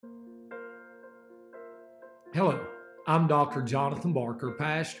Hello, I'm Dr. Jonathan Barker,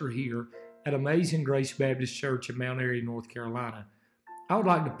 pastor here at Amazing Grace Baptist Church in Mount Airy, North Carolina. I would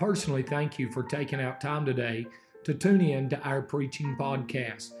like to personally thank you for taking out time today to tune in to our preaching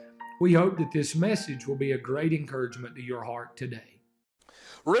podcast. We hope that this message will be a great encouragement to your heart today.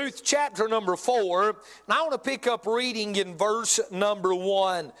 Ruth chapter number 4, and I want to pick up reading in verse number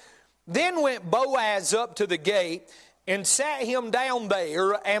 1. Then went Boaz up to the gate and sat him down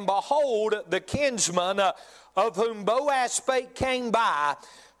there, and behold, the kinsman of whom Boaz spake came by,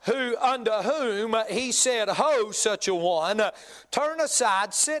 unto whom he said, Ho, such a one, turn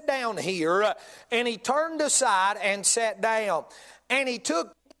aside, sit down here. And he turned aside and sat down. And he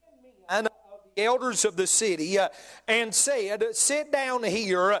took 10 men of the elders of the city and said, Sit down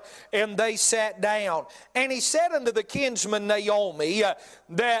here. And they sat down. And he said unto the kinsman Naomi,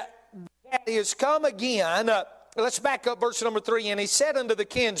 that is come again. Let's back up verse number 3. And he said unto the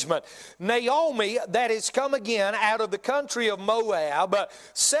kinsman, Naomi, that is come again out of the country of Moab,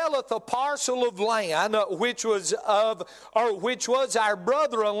 selleth a parcel of land which was our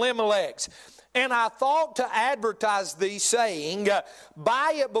brother Elimelech's. And I thought to advertise thee, saying,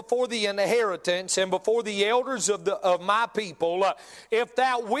 Buy it before the inheritance and before the elders of my people. If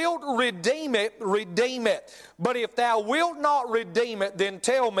thou wilt redeem it, redeem it. But if thou wilt not redeem it, then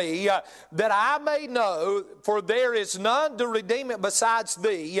tell me, that I may know, for there is none to redeem it besides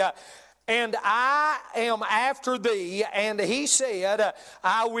thee. And I am after thee. And he said,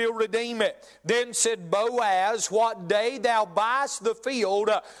 I will redeem it. Then said Boaz, What day thou buyest the field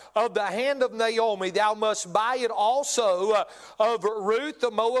of the hand of Naomi, thou must buy it also of Ruth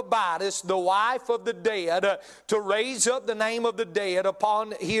the Moabitess, the wife of the dead, to raise up the name of the dead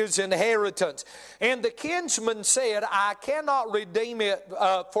upon his inheritance. And the kinsman said, I cannot redeem it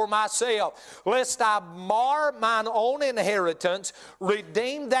for myself, lest I mar mine own inheritance.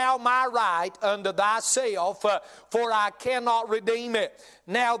 Redeem thou my right unto thyself, for I cannot redeem it.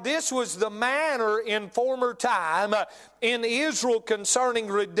 Now this was the manner in former time in Israel concerning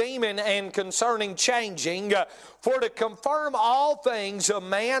redeeming and concerning changing. For to confirm all things, a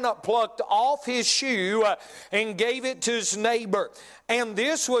man plucked off his shoe and gave it to his neighbor. And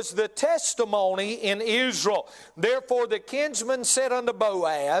this was the testimony in Israel. Therefore the kinsman said unto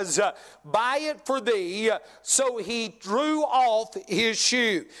Boaz, Buy it for thee. So he drew off his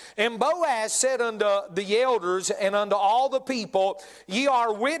shoe. And Boaz said unto the elders and unto all the people, Ye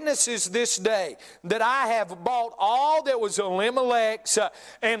are witnesses this day that I have bought all that was Elimelech's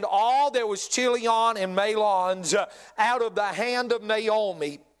and all that was Chilion and Mahlon's out of the hand of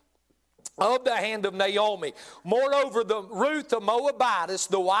Naomi. Moreover, the Ruth the Moabitess,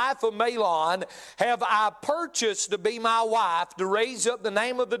 the wife of Mahlon, have I purchased to be my wife, to raise up the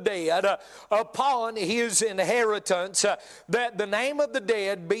name of the dead upon his inheritance, that the name of the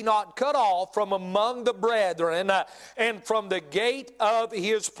dead be not cut off from among the brethren, and from the gate of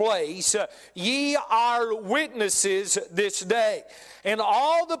his place. Ye are witnesses this day. And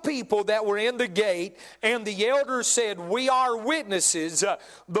all the people that were in the gate and the elders said, We are witnesses.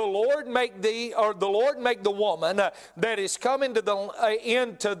 The Lord make the woman that is come into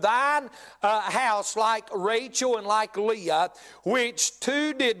thine house like Rachel and like Leah, which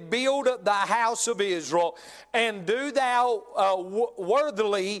two did build the house of Israel. And do thou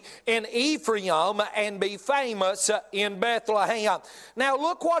worthily in Ephraim, and be famous in Bethlehem. Now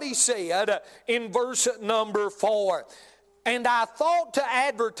look what he said in verse number 4. And I thought to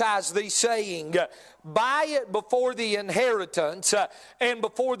advertise thee, saying, Buy it before the inheritance and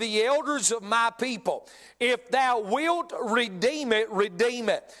before the elders of my people. If thou wilt redeem it, redeem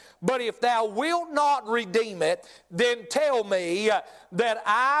it. But if thou wilt not redeem it, then tell me, that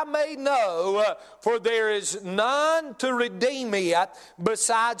I may know, for there is none to redeem it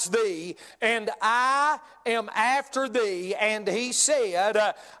besides thee, and I am after thee. And he said,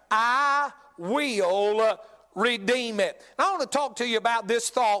 I will redeem it. I want to talk to you about this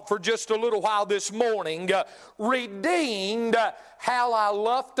thought for just a little while this morning. Redeemed, how I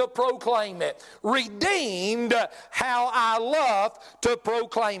love to proclaim it. Redeemed, how I love to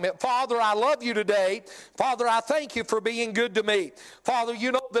proclaim it. Father, I love you today. Father, I thank you for being good to me. Father,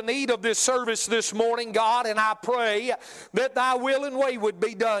 you know the need of this service this morning, God, and I pray that thy will and way would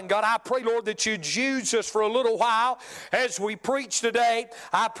be done. God, I pray, Lord, that you'd use us for a little while as we preach today.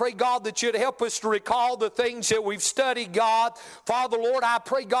 I pray, God, that you'd help us to recall the things that we've studied, God. Father, Lord, I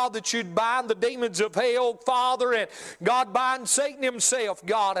pray, God, that you'd bind the demons of hell, Father, and God, bind Satan Satan himself,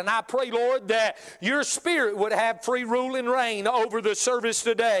 God. And I pray, Lord, that your Spirit would have free rule and reign over the service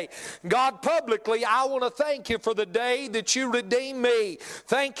today. God, publicly, I want to thank you for the day that you redeemed me.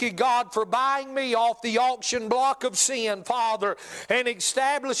 Thank you, God, for buying me off the auction block of sin, Father, and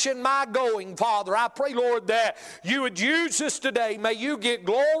establishing my going, Father. I pray, Lord, that you would use us today. May you get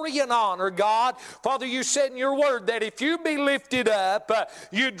glory and honor, God. Father, you said in your word that if you be lifted up,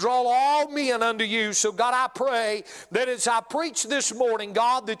 you draw all men unto you. So, God, I pray that as I preach this morning,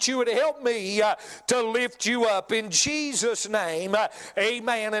 God, that you would help me to lift you up. In Jesus' name,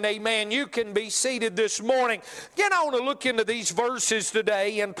 amen and amen. You can be seated this morning. Again, I want to look into these verses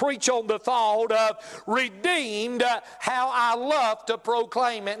today and preach on the thought of redeemed, how I love to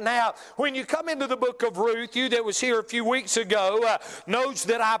proclaim it. Now, when you come into the book of Ruth, you that was here a few weeks ago knows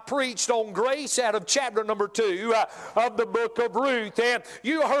that I preached on grace out of chapter number 2 of the book of Ruth. And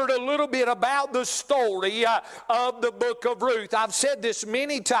you heard a little bit about the story of the book of Ruth. I've said this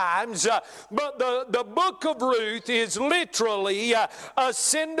many times, but the book of Ruth is literally a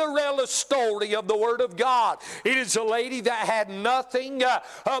Cinderella story of the Word of God. It is a lady that had nothing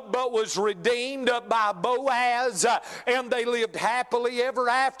but was redeemed by Boaz, and they lived happily ever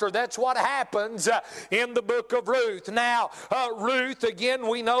after. That's what happens in the book of Ruth. Now, Ruth, again,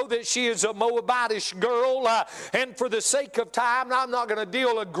 we know that she is a Moabitish girl, and for the sake of time, I'm not going to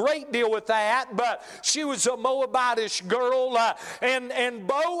deal a great deal with that, but she was a Moabitish girl, and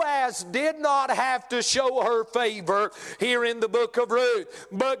Boaz did not have to show her favor here in the book of Ruth.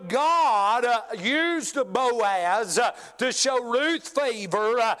 But God used Boaz to show Ruth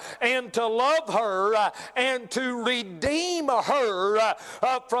favor and to love her and to redeem her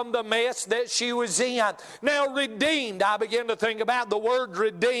from the mess that she was in. Now, redeemed, I began to think about the word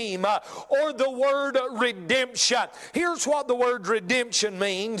redeem or the word redemption. Here's what the word redemption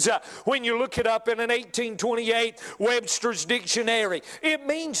means when you look it up in an 1828 Webster's Dictionary. It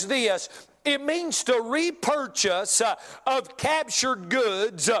means this. It means to repurchase of captured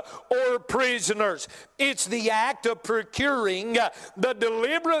goods or prisoners. It's the act of procuring the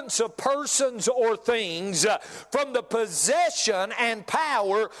deliverance of persons or things from the possession and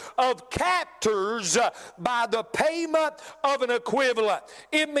power of captors by the payment of an equivalent.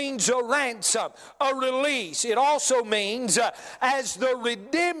 It means a ransom, a release. It also means as the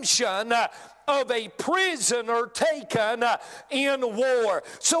redemption of a prisoner taken in war.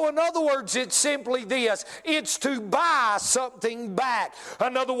 So in other words, it's simply this. It's to buy something back.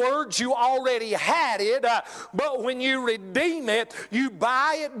 In other words, you already had it, but when you redeem it, you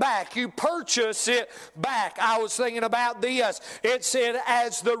buy it back. You purchase it back. I was thinking about this. It said,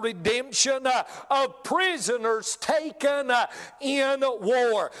 as the redemption of prisoners taken in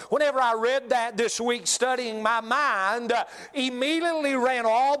war. Whenever I read that this week, studying, my mind immediately ran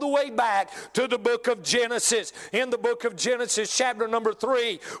all the way back to the book of Genesis. In the book of Genesis, chapter number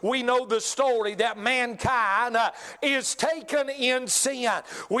 3, we know the story that mankind is taken in sin.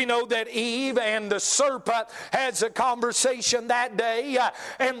 We know that Eve and the serpent has a conversation that day,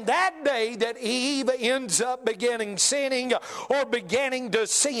 and that day that Eve ends up beginning sinning or beginning to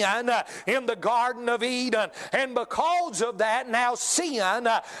sin in the Garden of Eden. And because of that, now sin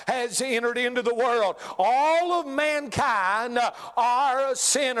has entered into the world. All of mankind are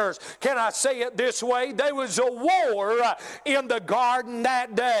sinners. Can I say it this way? There was a war in the garden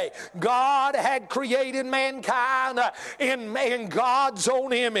that day. God had created mankind in God's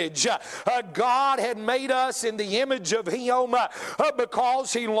own image. God had made us in the image of Him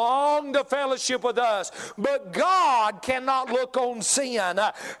because He longed to fellowship with us. But God cannot look on sin,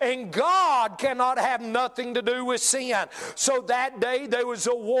 and God cannot have nothing to do with sin. So that day there was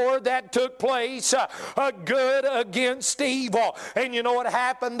a war that took place, good against evil. And you know what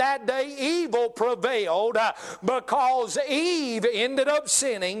happened that day? Evil prevailed because Eve ended up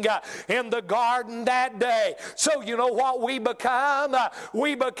sinning in the garden that day. So you know what we become?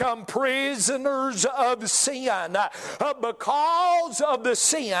 We become prisoners of sin because of the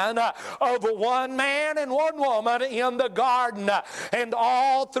sin of one man and one woman in the garden. And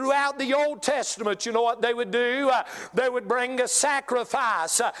all throughout the Old Testament, you know what they would do? They would bring a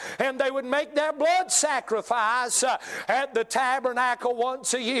sacrifice, and they would make their blood sacrifice at the tabernacle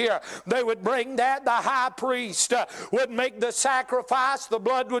once a year. They would bring that. The high priest would make the sacrifice. The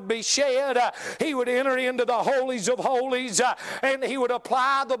blood would be shed. He would enter into the holies of holies, and he would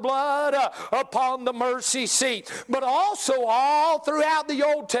apply the blood upon the mercy seat. But also all throughout the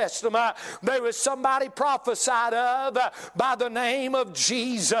Old Testament, there was somebody prophesied of by the name of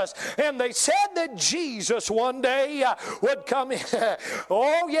Jesus. And they said that Jesus one day would come,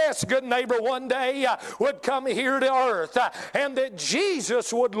 oh yes, good neighbor, one day would come here to earth, and that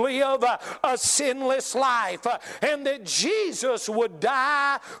Jesus would live a sinless life, and that Jesus would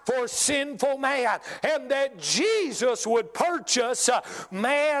die for sinful man, and that Jesus would purchase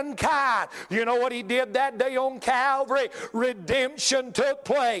mankind. You know what he did that day on Calvary? Redemption took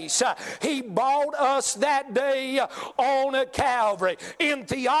place. He bought us that day on Calvary. In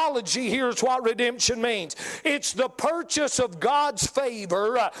theology, here's what redemption means. It's the purchase of God's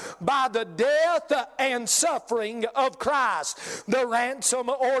favor by the death and suffering of Christ. The ransom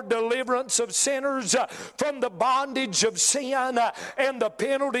or deliverance of sinners from the bondage of sin and the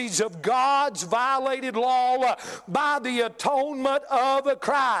penalties of God's violated law by the atonement of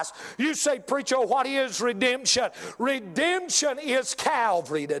Christ. You say, preacher, what is redemption? Redemption is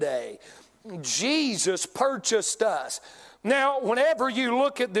Calvary today. Jesus purchased us. Now, whenever you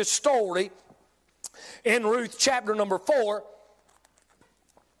look at this story in Ruth chapter number 4,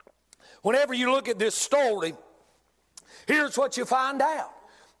 whenever you look at this story, here's what you find out.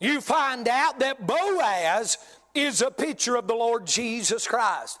 You find out that Boaz is a picture of the Lord Jesus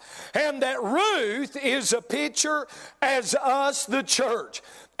Christ, and that Ruth is a picture as us, the church.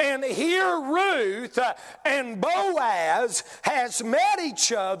 And here Ruth and Boaz has met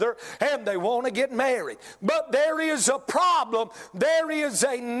each other, and they want to get married. But there is a problem. There is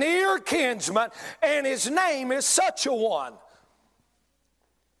a near kinsman, and his name is such a one.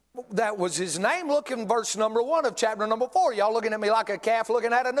 That was his name. Look in verse number 1 of chapter number 4. Y'all looking at me like a calf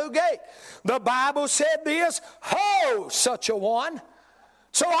looking at a new gate. The Bible said this, ho, such a one.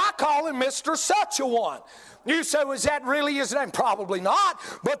 So I call him Mr. Such a One. You say, was that really his name? Probably not,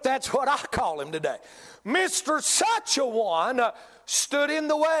 but that's what I call him today. Mr. Such a One stood in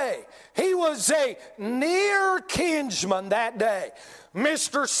the way. He was a near kinsman that day.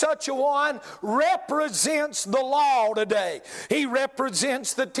 Mr. Such a One represents the law today. He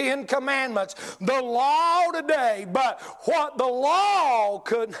represents the 10 Commandments, the law today, but what the law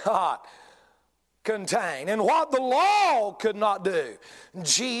could not contain and what the law could not do,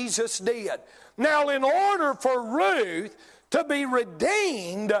 Jesus did. Now, in order for Ruth to be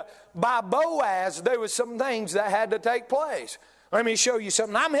redeemed by Boaz, there were some things that had to take place. Let me show you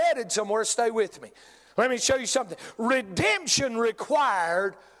something. I'm headed somewhere. Stay with me. Let me show you something. Redemption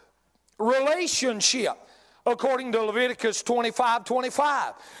required relationship. According to Leviticus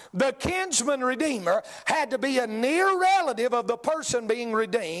 25:25, the kinsman redeemer had to be a near relative of the person being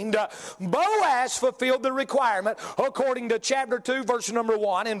redeemed. Boaz fulfilled the requirement according to chapter 2, verse number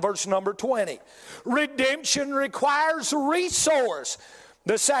 1 and verse number 20. Redemption requires resource.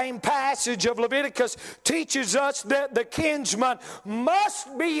 The same passage of Leviticus teaches us that the kinsman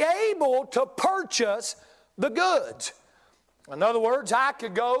must be able to purchase the goods. In other words, I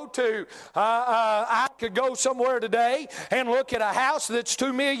could go somewhere today and look at a house that's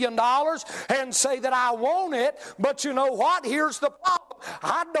 $2 million and say that I want it, but you know what? Here's the problem.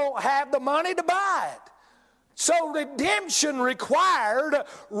 I don't have the money to buy it. So redemption required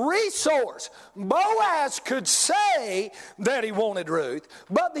resource. Boaz could say that he wanted Ruth,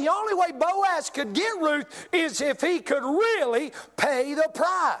 but the only way Boaz could get Ruth is if he could really pay the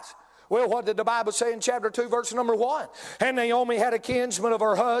price. Well, what did the Bible say in chapter 2, verse number 1? And Naomi had a kinsman of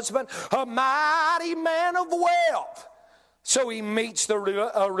her husband, a mighty man of wealth. So he meets the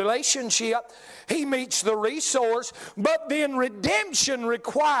relationship, he meets the resource, but then redemption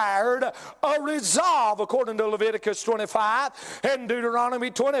required a resolve, according to Leviticus 25 and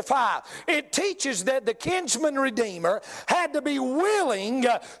Deuteronomy 25. It teaches that the kinsman redeemer had to be willing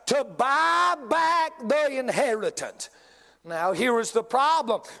to buy back the inheritance. Now, here was the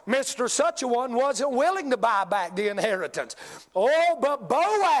problem. Mr. Such a One wasn't willing to buy back the inheritance. Oh, but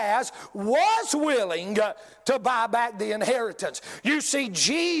Boaz was willing to buy back the inheritance. You see,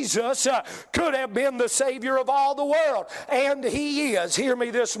 Jesus could have been the Savior of all the world, and He is. Hear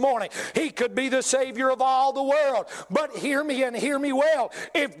me this morning. He could be the Savior of all the world, but hear me and hear me well.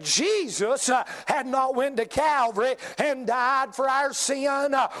 If Jesus had not went to Calvary and died for our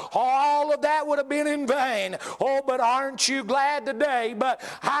sin, all of that would have been in vain. Oh, but aren't you glad today? But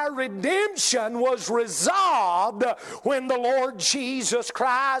our redemption was resolved when the Lord Jesus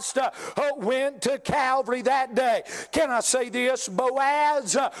Christ went to Calvary that day. Can I say this?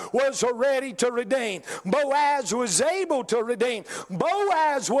 Boaz was ready to redeem. Boaz was able to redeem.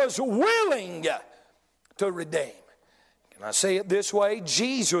 Boaz was willing to redeem. Can I say it this way?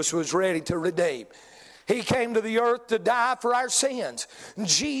 Jesus was ready to redeem. He came to the earth to die for our sins.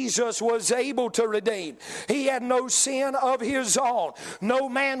 Jesus was able to redeem. He had no sin of His own. No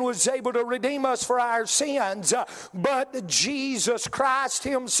man was able to redeem us for our sins but Jesus Christ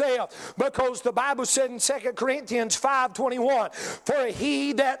Himself. Because the Bible said in 2 Corinthians 5:21, for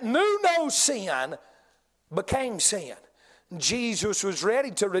He that knew no sin became sin. Jesus was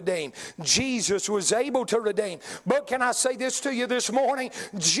ready to redeem. Jesus was able to redeem. But can I say this to you this morning?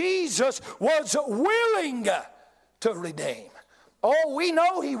 Jesus was willing to redeem. Oh, we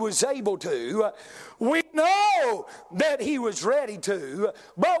know He was able to. We know that He was ready to.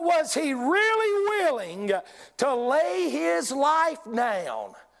 But was He really willing to lay His life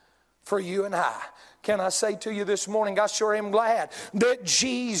down for you and I? Can I say to you this morning, I sure am glad that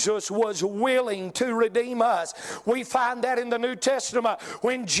Jesus was willing to redeem us. We find that in the New Testament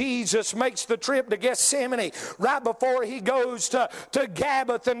when Jesus makes the trip to Gethsemane, right before He goes to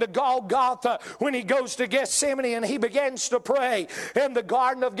Gabbath and to Golgotha, when He goes to Gethsemane and He begins to pray in the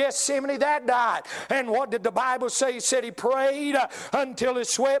Garden of Gethsemane that night. And what did the Bible say? It said He prayed until His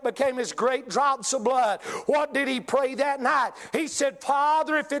sweat became as great drops of blood. What did He pray that night? He said,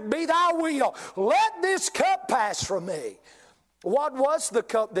 Father, if it be Thy will, let this cup pass from me. What was the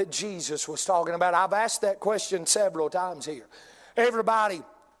cup that Jesus was talking about? I've asked that question several times here. Everybody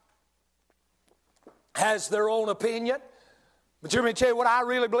has their own opinion. But let me tell you what I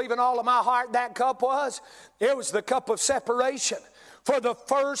really believe in all of my heart that cup was. It was the cup of separation. For the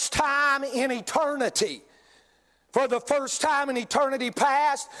first time in eternity. For the first time in eternity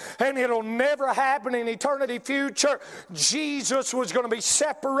past, and it'll never happen in eternity future, Jesus was going to be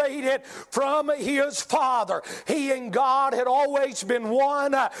separated from His Father. He and God had always been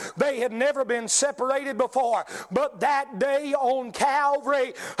one. They had never been separated before. But that day on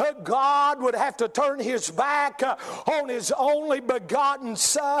Calvary, God would have to turn His back on His only begotten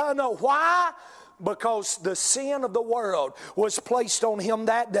Son. Why? Because the sin of the world was placed on Him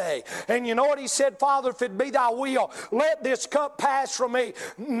that day. And you know what He said? Father, if it be Thy will, let this cup pass from me.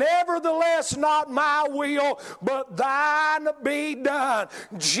 Nevertheless, not my will, but Thine be done.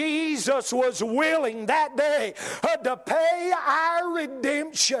 Jesus was willing that day to pay our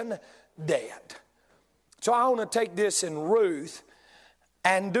redemption debt. So I want to take this in Ruth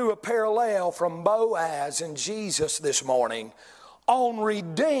and do a parallel from Boaz and Jesus this morning on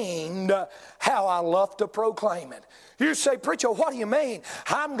redeemed, how I love to proclaim it. You say, preacher, what do you mean?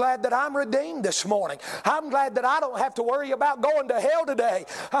 I'm glad that I'm redeemed this morning. I'm glad that I don't have to worry about going to hell today.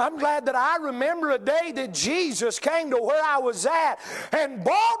 I'm glad that I remember a day that Jesus came to where I was at and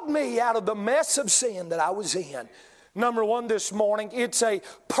bought me out of the mess of sin that I was in. Number one this morning, it's a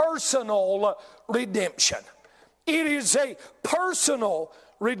personal redemption. It is a personal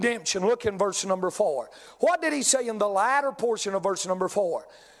redemption. Look in verse number 4. What did He say in the latter portion of verse number 4?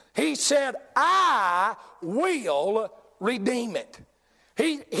 He said, I will redeem it.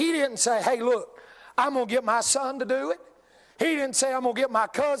 He didn't say, hey, look, I'm going to get my son to do it. He didn't say, I'm going to get my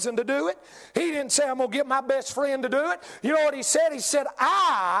cousin to do it. He didn't say, I'm going to get my best friend to do it. You know what He said? He said,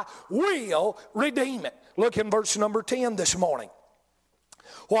 I will redeem it. Look in verse number 10 this morning.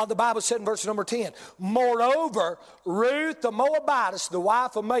 What the Bible said in verse number 10. Moreover, Ruth the Moabitess, the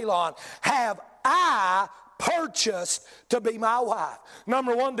wife of Mahlon, have I purchased to be my wife.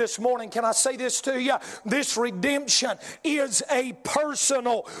 Number one this morning, can I say this to you? This redemption is a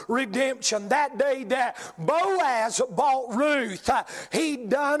personal redemption. That day that Boaz bought Ruth, he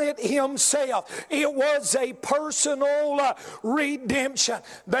done it himself. It was a personal redemption.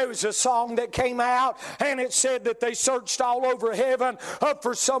 There was a song that came out and it said that they searched all over heaven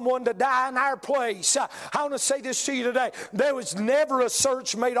for someone to die in our place. I want to say this to you today. There was never a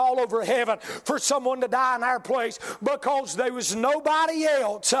search made all over heaven for someone to die in our place, because there was nobody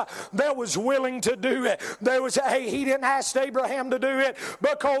else that was willing to do it. He didn't ask Abraham to do it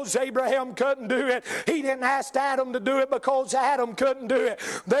because Abraham couldn't do it. He didn't ask Adam to do it because Adam couldn't do it.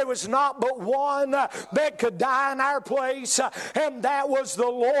 There was not but one that could die in our place, and that was the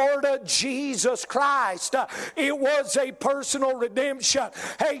Lord Jesus Christ. It was a personal redemption.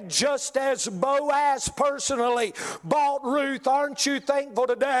 Hey, just as Boaz personally bought Ruth, aren't you thankful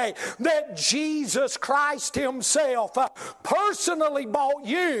today that Jesus Christ Himself personally bought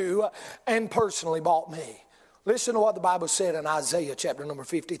you and personally bought me? Listen to what the Bible said in Isaiah chapter number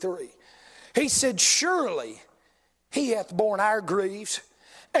 53. He said, surely He hath borne our griefs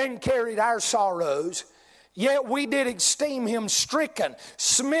and carried our sorrows, yet we did esteem Him stricken,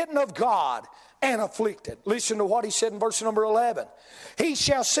 smitten of God, and afflicted. Listen to what He said in verse number 11. He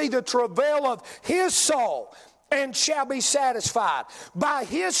shall see the travail of His soul, and shall be satisfied. By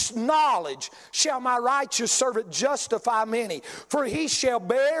His knowledge shall my righteous servant justify many, for He shall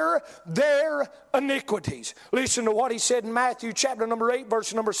bear their iniquities. Listen to what He said in Matthew chapter number 8,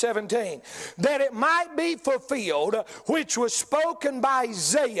 verse number 17. That it might be fulfilled, which was spoken by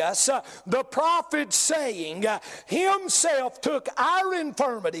Isaiah, the prophet, saying, Himself took our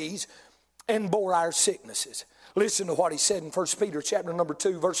infirmities and bore our sicknesses. Listen to what He said in 1 Peter chapter number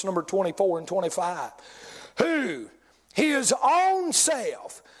 2, verse number 24 and 25. Who His own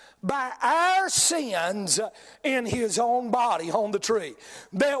self by our sins in His own body on the tree,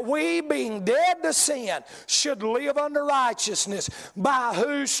 that we, being dead to sin, should live unto righteousness, by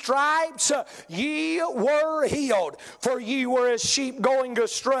whose stripes ye were healed. For ye were as sheep going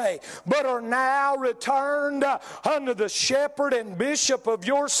astray, but are now returned unto the shepherd and bishop of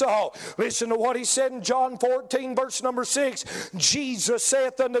your soul. Listen to what He said in John 14, verse number 6. Jesus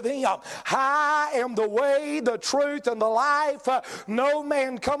saith unto them, I am the way, the truth, and the life. No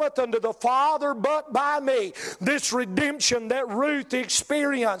man cometh unto the Father but by me. This redemption that Ruth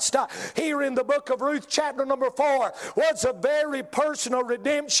experienced here in the book of Ruth, chapter number 4, was a very personal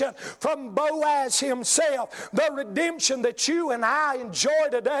redemption from Boaz himself. The redemption that you and I enjoy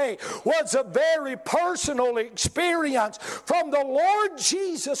today was a very personal experience from the Lord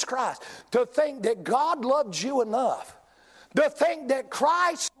Jesus Christ. To think that God loved you enough, to think that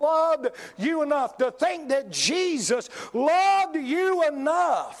Christ loved you enough, to think that Jesus loved you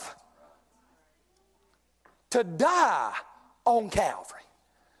enough to die on Calvary.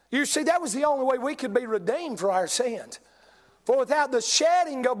 You see, that was the only way we could be redeemed for our sins. For without the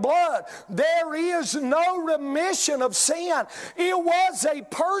shedding of blood, there is no remission of sin. It was a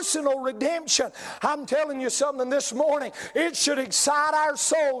personal redemption. I'm telling you something this morning. It should excite our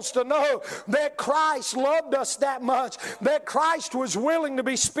souls to know that Christ loved us that much, that Christ was willing to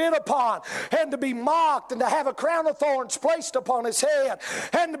be spit upon and to be mocked and to have a crown of thorns placed upon His head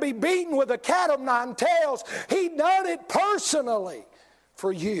and to be beaten with a cat of nine tails. He done it personally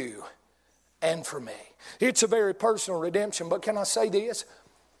for you and for me. It's a very personal redemption, but can I say this?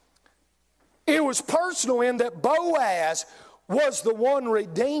 It was personal in that Boaz was the one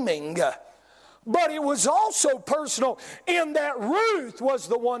redeeming, but it was also personal in that Ruth was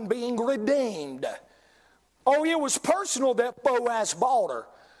the one being redeemed. Oh, it was personal that Boaz bought her,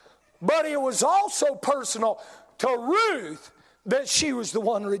 but it was also personal to Ruth that she was the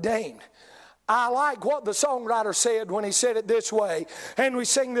one redeemed. I like what the songwriter said when he said it this way, and we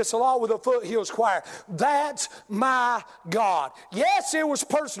sing this a lot with the Foothills Choir. That's my God. Yes, it was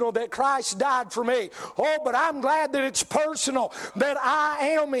personal that Christ died for me. Oh, but I'm glad that it's personal that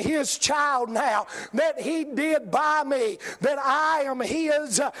I am His child now, that He did buy me, that I am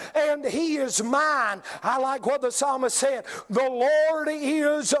His and He is mine. I like what the psalmist said. The Lord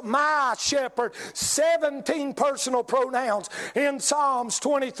is my shepherd. 17 personal pronouns in Psalms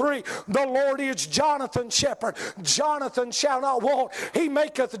 23. The Lord is Jonathan's shepherd. Jonathan shall not want. He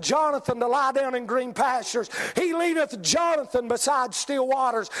maketh Jonathan to lie down in green pastures. He leadeth Jonathan beside still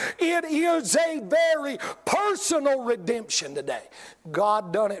waters. It is a very personal redemption today.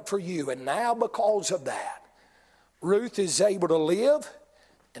 God done it for you, and now because of that, Ruth is able to live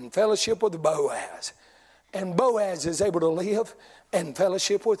in fellowship with Boaz, and Boaz is able to live in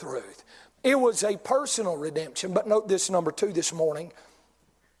fellowship with Ruth. It was a personal redemption, but note this, number 2 this morning.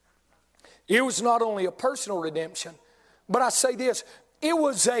 It was not only a personal redemption, but I say this, it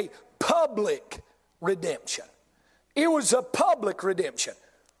was a public redemption. It was a public redemption.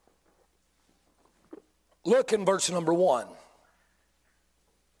 Look in verse number 1.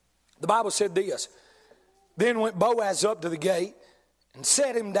 The Bible said this, Then went Boaz up to the gate and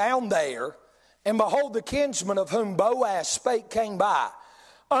set him down there, and behold, the kinsman of whom Boaz spake came by,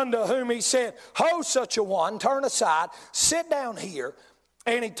 unto whom he said, Ho, such a one, turn aside, sit down here.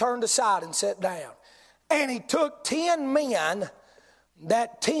 And he turned aside and sat down. And he took 10 men,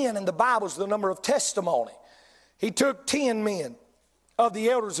 that 10 in the Bible is the number of testimony. He took 10 men of the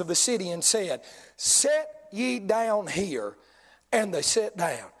elders of the city and said, Set ye down here. And they sat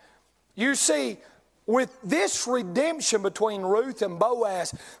down. You see, with this redemption between Ruth and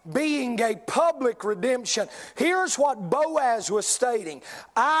Boaz being a public redemption, here's what Boaz was stating.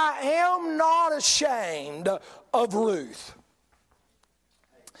 I am not ashamed of Ruth.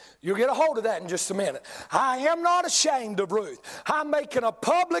 You'll get a hold of that in just a minute. I am not ashamed of Ruth. I'm making a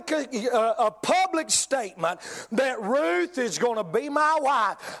public statement that Ruth is going to be my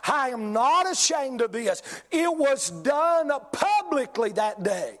wife. I am not ashamed of this. It was done publicly that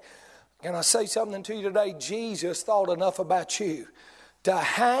day. Can I say something to you today? Jesus thought enough about you to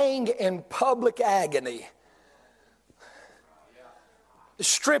hang in public agony,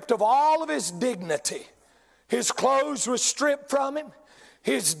 stripped of all of His dignity. His clothes were stripped from Him.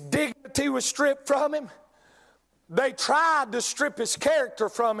 His dignity was stripped from Him. They tried to strip His character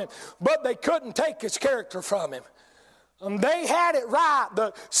from Him, but they couldn't take His character from Him. They had it right.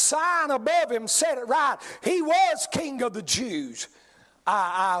 The sign above Him said it right. He was King of the Jews.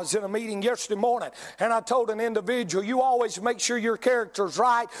 I was in a meeting yesterday morning, and I told an individual, you always make sure your character's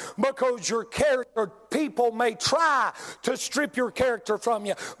right, because your character, people may try to strip your character from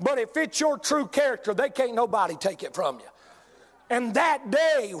you, but if it's your true character, they can't nobody take it from you. And that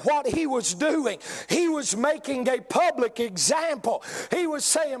day, what he was doing, he was making a public example. He was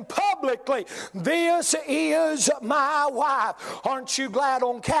saying publicly, this is my wife. Aren't you glad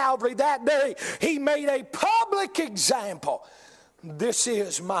on Calvary that day he made a public example? This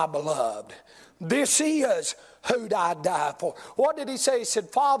is my beloved. This is who I die for. What did he say? He said,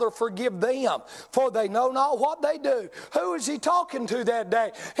 Father, forgive them, for they know not what they do. Who was he talking to that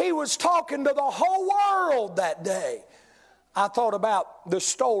day? He was talking to the whole world that day. I thought about the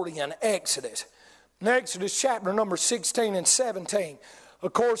story in Exodus. In Exodus chapter number 16 and 17.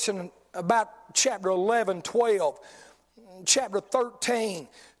 Of course, in about chapter 11, 12, chapter 13,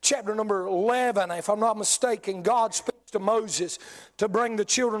 chapter number 11, if I'm not mistaken, God speaks to Moses to bring the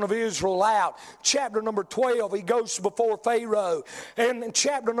children of Israel out. Chapter number 12, he goes before Pharaoh. And in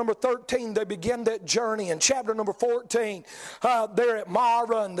chapter number 13, they begin that journey. In chapter number 14, they're at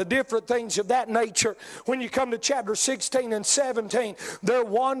Marah and the different things of that nature. When you come to chapter 16 and 17, they're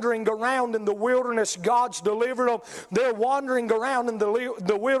wandering around in the wilderness. God's delivered them. They're wandering around in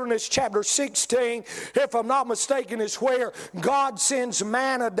the wilderness. Chapter 16, if I'm not mistaken, is where God sends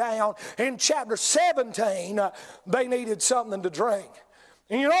manna down. In chapter 17, they needed something to drink.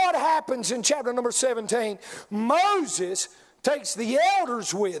 And you know what happens in chapter number 17? Moses takes the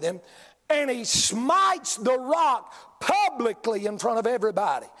elders with him and he smites the rock publicly in front of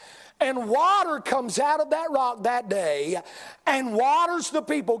everybody. And water comes out of that rock that day and waters the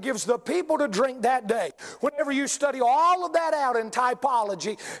people, gives the people to drink that day. Whenever you study all of that out in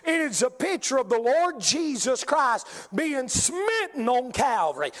typology, it is a picture of the Lord Jesus Christ being smitten on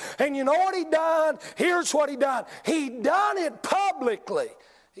Calvary. And you know what he done? Here's what he done. He done it publicly.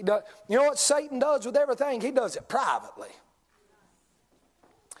 You know what Satan does with everything? He does it privately.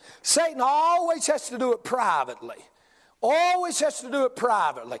 Satan always has to do it privately. Always has to do it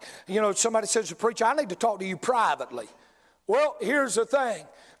privately. You know, somebody says to preacher, I need to talk to you privately. Well, here's the thing.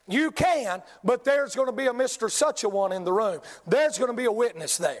 You can, but there's going to be a Mr. Such a one in the room. There's going to be a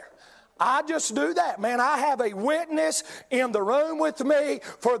witness there. I just do that, man. I have a witness in the room with me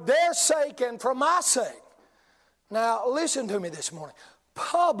for their sake and for my sake. Now, listen to me this morning.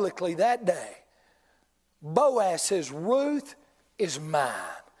 Publicly that day, Boaz says, Ruth is mine.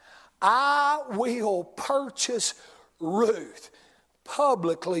 I will purchase Ruth.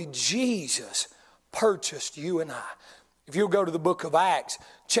 Publicly, Jesus purchased you and I. If you'll go to the book of Acts,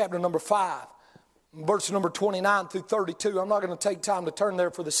 chapter number 5, verse number 29 through 32. I'm not going to take time to turn there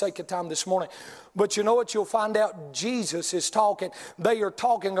for the sake of time this morning. But you know what? You'll find out Jesus is talking. They are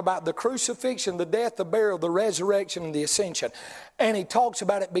talking about the crucifixion, the death, the burial, the resurrection, and the ascension. And he talks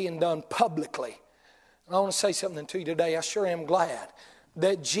about it being done publicly. And I want to say something to you today. I sure am glad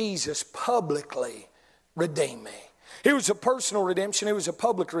that Jesus publicly redeemed me. It was a personal redemption. It was a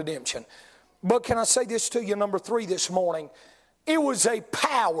public redemption. But can I say this to you, number 3 this morning? It was a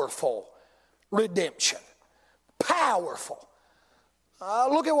powerful redemption. Powerful.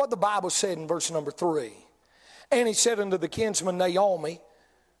 Look at what the Bible said in verse number 3. And he said unto the kinsman Naomi,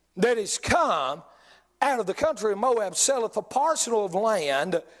 that is come out of the country of Moab, selleth a parcel of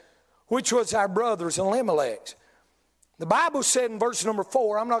land, which was our brother's Elimelech's. The Bible said in verse number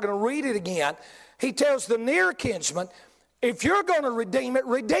 4, I'm not going to read it again. He tells the near kinsman, if you're going to redeem it,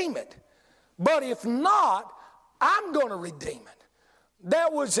 redeem it. But if not, I'm going to redeem it.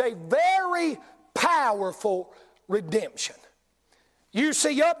 That was a very powerful redemption. You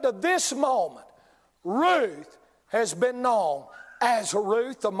see, up to this moment, Ruth has been known as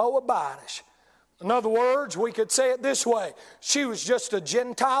Ruth the Moabitess. In other words, we could say it this way. She was just a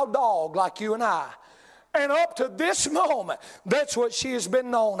Gentile dog like you and I. And up to this moment, that's what she has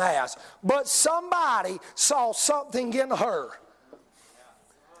been known as. But somebody saw something in her.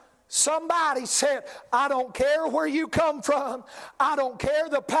 Somebody said, I don't care where you come from. I don't care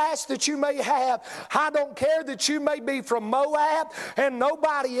the past that you may have. I don't care that you may be from Moab and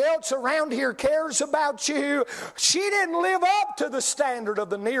nobody else around here cares about you. She didn't live up to the standard of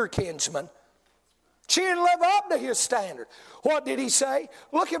the near kinsman. She didn't live up to his standard. What did he say?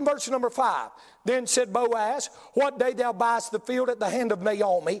 Look in verse number 5. Then said Boaz, what day thou buyest the field at the hand of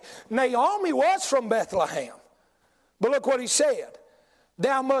Naomi? Naomi was from Bethlehem. But look what he said.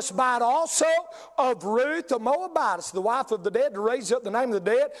 Thou must buy it also of Ruth the Moabitess, the wife of the dead, to raise up the name of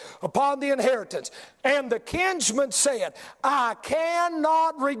the dead upon the inheritance. And the kinsman said, I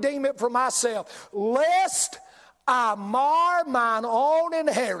cannot redeem it for myself, lest I mar mine own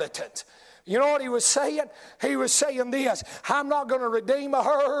inheritance. You know what he was saying? He was saying this: I'm not going to redeem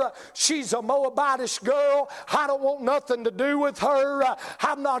her. She's a Moabitish girl. I don't want nothing to do with her.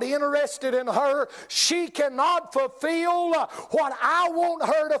 I'm not interested in her. She cannot fulfill what I want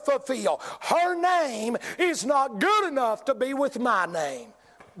her to fulfill. Her name is not good enough to be with my name.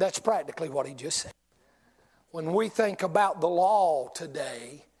 That's practically what he just said. When we think about the law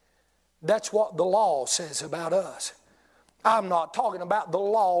today, that's what the law says about us. I'm not talking about the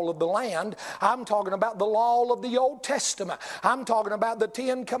law of the land. I'm talking about the law of the Old Testament. I'm talking about the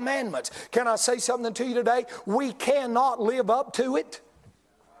 10 Commandments. Can I say something to you today? We cannot live up to it.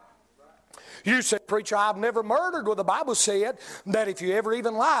 You say, preacher, I've never murdered. Well, the Bible said that if you ever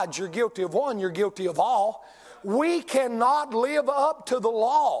even lied, you're guilty of one, you're guilty of all. We cannot live up to the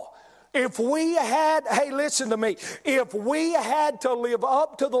law. If we had, hey, listen to me, if we had to live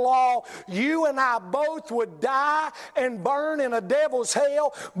up to the law, you and I both would die and burn in a devil's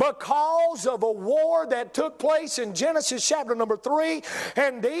hell because of a war that took place in Genesis chapter number 3,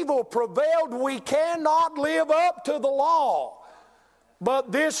 and evil prevailed. We cannot live up to the law.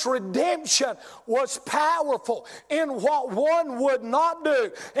 But this redemption was powerful in what one would not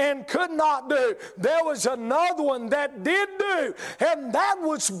do and could not do. There was another one that did do, and that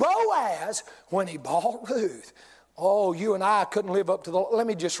was Boaz when he bought Ruth. Oh, you and I couldn't live up to the law. Let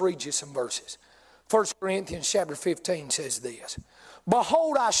me just read you some verses. 1 Corinthians chapter 15 says this: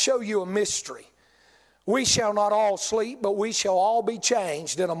 Behold, I show you a mystery. We shall not all sleep, but we shall all be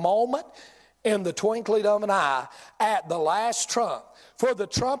changed in a moment, in the twinkling of an eye, at the last trump. For the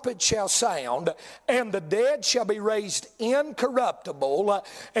trumpet shall sound, and the dead shall be raised incorruptible,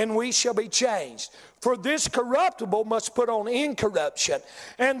 and we shall be changed. For this corruptible must put on incorruption,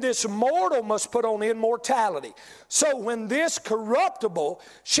 and this mortal must put on immortality. So when this corruptible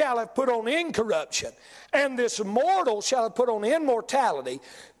shall have put on incorruption, and this mortal shall have put on immortality,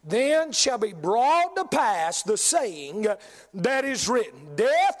 then shall be brought to pass the saying that is written,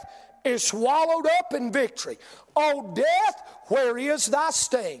 Death is swallowed up in victory. O death, where is thy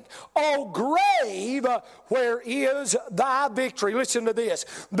sting? O grave, where is thy victory? Listen to this.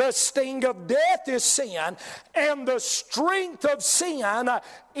 The sting of death is sin, and the strength of sin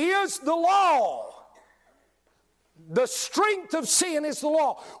is the law. The strength of sin is the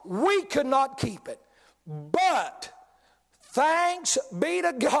law. We could not keep it. But thanks be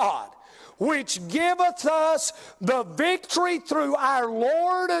to God, which giveth us the victory through our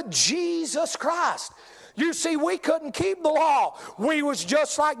Lord Jesus Christ. You see, we couldn't keep the law. We was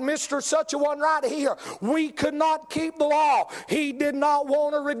just like Mr. Such a One right here. We could not keep the law. He did not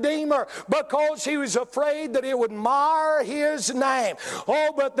want a redeemer because he was afraid that it would mar his name.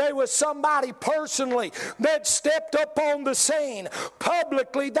 Oh, but there was somebody personally that stepped up on the scene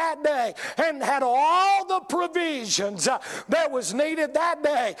publicly that day and had all the provisions that was needed that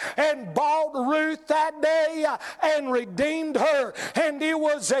day and bought Ruth that day and redeemed her. And it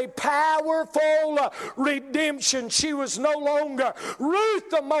was a powerful redemption. She was no longer Ruth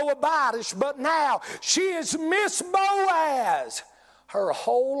the Moabitish, but now she is Miss Boaz. Her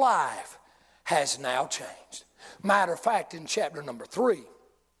whole life has now changed. Matter of fact, in chapter number 3,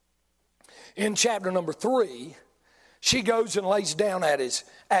 she goes and lays down at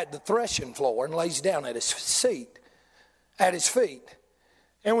the threshing floor and lays down at his feet.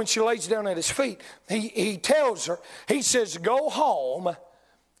 And when she lays down at his feet, he tells her, he says, go home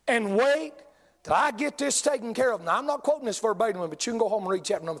and wait till I get this taken care of. Now, I'm not quoting this verbatim, but you can go home and read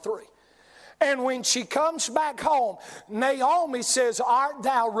chapter number 3. And when she comes back home, Naomi says, Art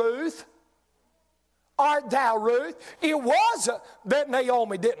thou Ruth? Art thou Ruth? It wasn't that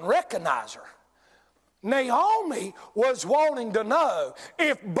Naomi didn't recognize her. Naomi was wanting to know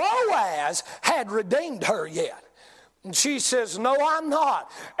if Boaz had redeemed her yet. And she says, no, I'm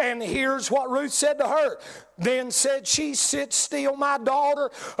not. And here's what Ruth said to her. Then said she, sit still, my daughter,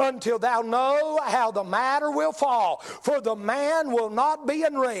 until thou know how the matter will fall. For the man will not be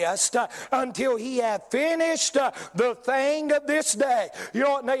in rest until he hath finished the thing of this day. You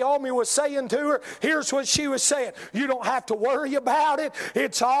know what Naomi was saying to her? Here's what she was saying. You don't have to worry about it.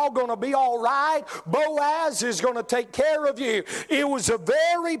 It's all going to be all right. Boaz is going to take care of you. It was a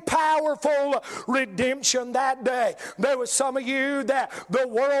very powerful redemption that day. There was some of you that the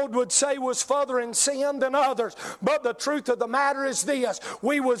world would say was further in sin than others. But the truth of the matter is this: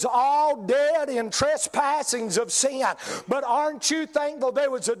 we was all dead in trespassings of sin. But aren't you thankful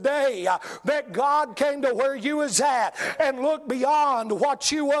there was a day that God came to where you was at and looked beyond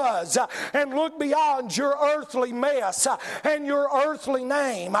what you was and looked beyond your earthly mess and your earthly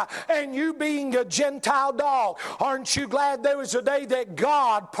name and you being a Gentile dog? Aren't you glad there was a day that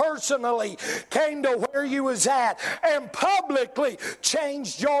God personally came to where you was at and publicly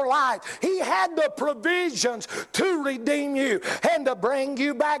changed your life. He had the provisions to redeem you and to bring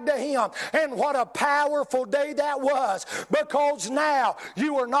you back to Him. And what a powerful day that was, because now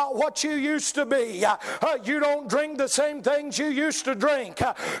you are not what you used to be. You don't drink the same things you used to drink.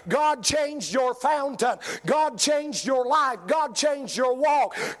 God changed your fountain. God changed your life. God changed your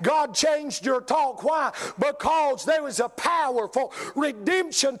walk. God changed your talk. Why? Because there was a powerful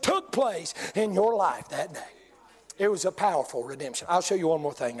redemption took place in your life that day. It was a powerful redemption. I'll show you one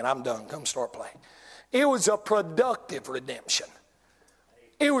more thing and I'm done. Come start playing. It was a productive redemption.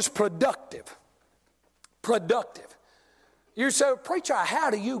 It was productive. Productive. You say, preacher, how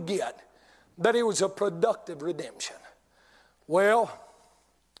do you get that it was a productive redemption? Well,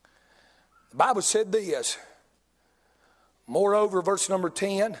 the Bible said this. Moreover, verse number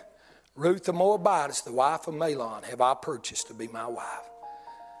 10, Ruth the Moabitess, the wife of Mahlon, have I purchased to be my wife.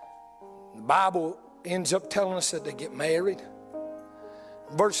 The Bible ends up telling us that they get married.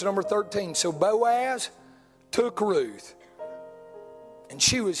 Verse number 13, so Boaz took Ruth, and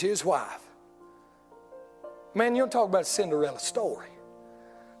she was his wife. Man, you don't talk about a Cinderella story.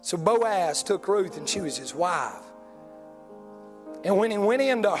 So Boaz took Ruth, and she was his wife. And when he went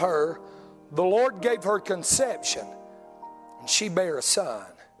into her, the Lord gave her conception, and she bare a son.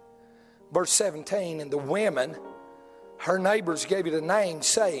 Verse 17, and the women, her neighbors, gave it a name,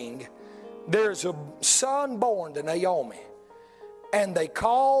 saying, there's a son born to Naomi. And they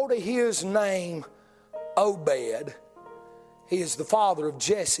called his name Obed. He is the father of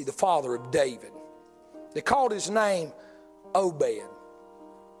Jesse, the father of David. They called his name Obed.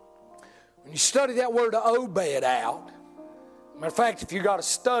 When you study that word Obed out, matter of fact, if you got a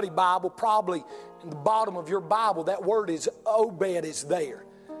study Bible, probably in the bottom of your Bible, that word is Obed is there.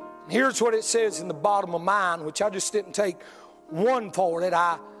 And here's what it says in the bottom of mine, which I just didn't take one for it.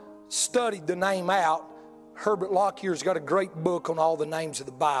 I studied the name out. Herbert Lockyer's got a great book on all the names of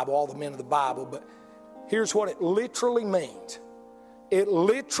the Bible, all the men of the Bible. But here's what it literally means. It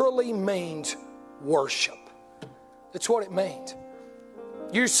literally means worship. That's what it means.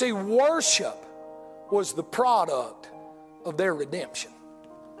 You see, worship was the product of their redemption.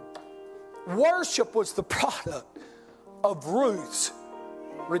 Worship was the product of Ruth's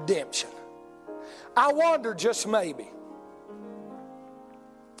redemption. I wonder just maybe,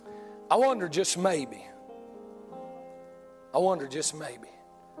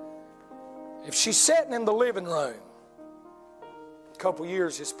 if she's sitting in the living room, a couple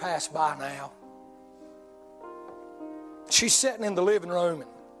years has passed by now, she's sitting in the living room and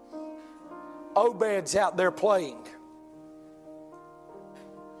Obed's out there playing.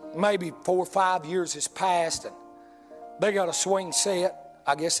 Maybe 4 or 5 years has passed and they got a swing set.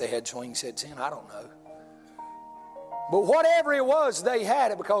 I guess they had swing sets in, I don't know. But whatever it was, they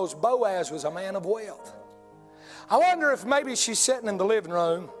had it because Boaz was a man of wealth. I wonder if maybe she's sitting in the living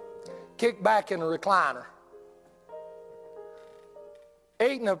room, kicked back in a recliner,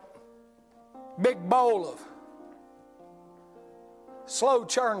 eating a big bowl of slow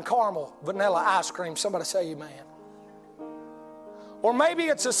churn caramel vanilla ice cream. Somebody say amen. Or maybe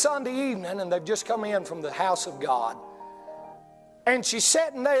it's a Sunday evening and they've just come in from the house of God. And she's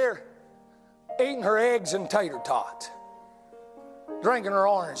sitting there eating her eggs and tater tots, drinking her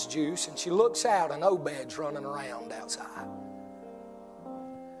orange juice, and she looks out and Obed's running around outside.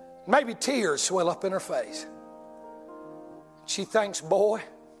 Maybe tears swell up in her face. She thinks, boy,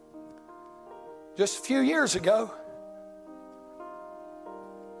 just a few years ago,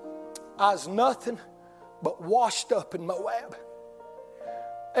 I was nothing but washed up in Moab.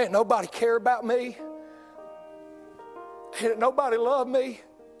 Ain't nobody care about me. Ain't nobody love me.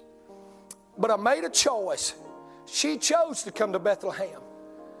 But I made a choice. She chose to come to Bethlehem.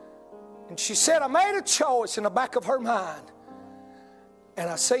 And she said, I made a choice in the back of her mind. And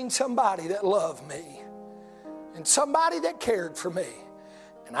I seen somebody that loved me. And somebody that cared for me.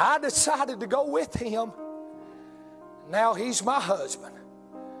 And I decided to go with him. Now he's my husband.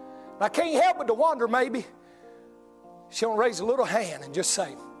 And I can't help but to wonder, maybe she'll raise a little hand and just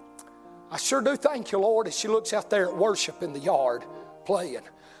say, I sure do thank you, Lord, as she looks out there at worship in the yard playing.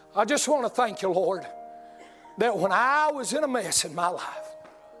 I just want to thank you, Lord, that when I was in a mess in my life,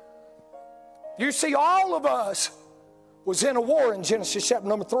 you see, all of us was in a war in Genesis chapter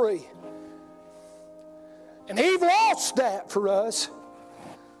number 3. And Eve lost that for us.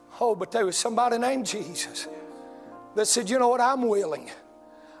 Oh, but there was somebody named Jesus that said, you know what, I'm willing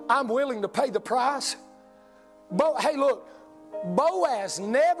to pay the price. But hey, look, Boaz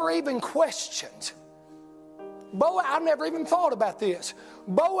never even questioned. I've never even thought about this.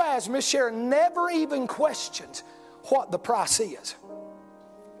 Boaz, Miss Sharon, never even questions what the price is.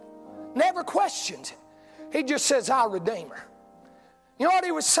 Never questions it. He just says, I'll redeem her. You know what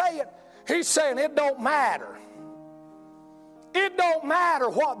he was saying? He's saying it don't matter. It don't matter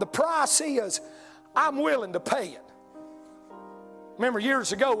what the price is. I'm willing to pay it. Remember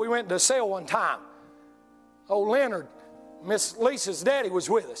years ago we went to a sale one time. Old Leonard, Miss Lisa's daddy, was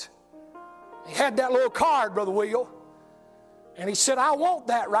with us. He had that little card, Brother Will. And he said, I want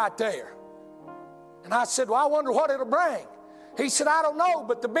that right there. And I said, well, I wonder what it'll bring. He said, I don't know,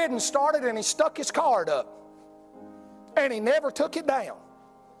 but the bidding started and he stuck his card up. And he never took it down.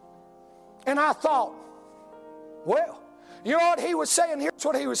 And I thought, well, you know what he was saying? Here's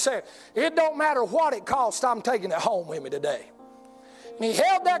what he was saying. It don't matter what it costs, I'm taking it home with me today. And he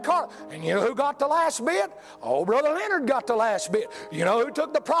held that card. And you know who got the last bid? Oh, Brother Leonard got the last bid. You know who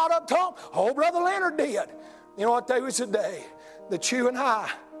took the product home? Oh, Brother Leonard did. You know what day was the day that you and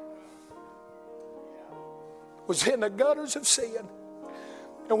I was in the gutters of sin.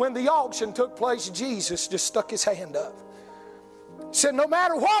 And when the auction took place, Jesus just stuck his hand up. He said, no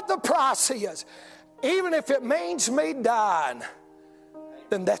matter what the price is, even if it means me dying,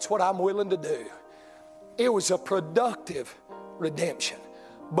 then that's what I'm willing to do. It was a productive redemption.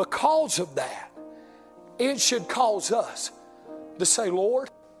 Because of that, it should cause us to say, Lord,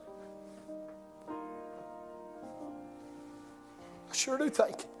 I sure do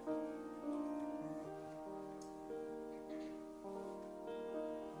thank you.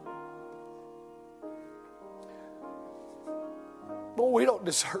 Boy, we don't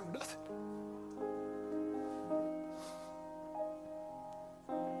deserve nothing.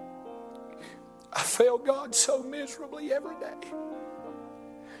 I fail God so miserably every day.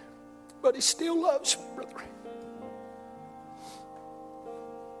 But he still loves me, brother.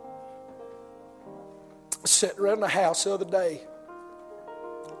 I sat around the house the other day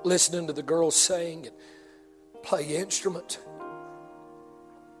listening to the girls sing and play instruments.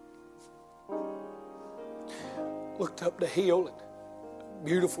 Looked up the hill and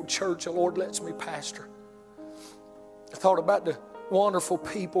beautiful church the Lord lets me pastor. I thought about the wonderful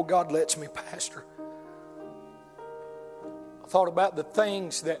people God lets me pastor. I thought about the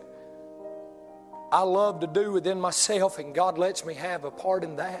things that I love to do within myself, and God lets me have a part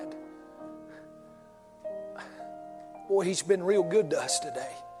in that. Boy, he's been real good to us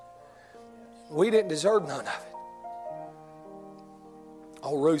today. We didn't deserve none of it.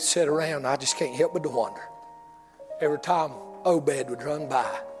 Old Ruth sat around, I just can't help but to wonder. Every time Obed would run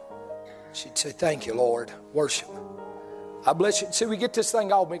by, she'd say, thank you, Lord. Worship. I bless you. See, we get this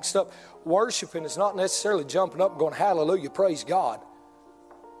thing all mixed up. Worshiping is not necessarily jumping up and going, hallelujah, praise God.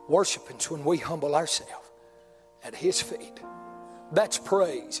 Worshiping is when we humble ourselves at his feet. That's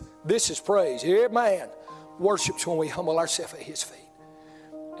praise. This is praise. Amen. Worship's when we humble ourselves at his feet.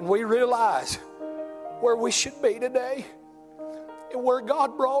 And we realize where we should be today and where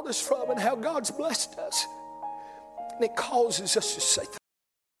God brought us from and how God's blessed us. And it causes us to say,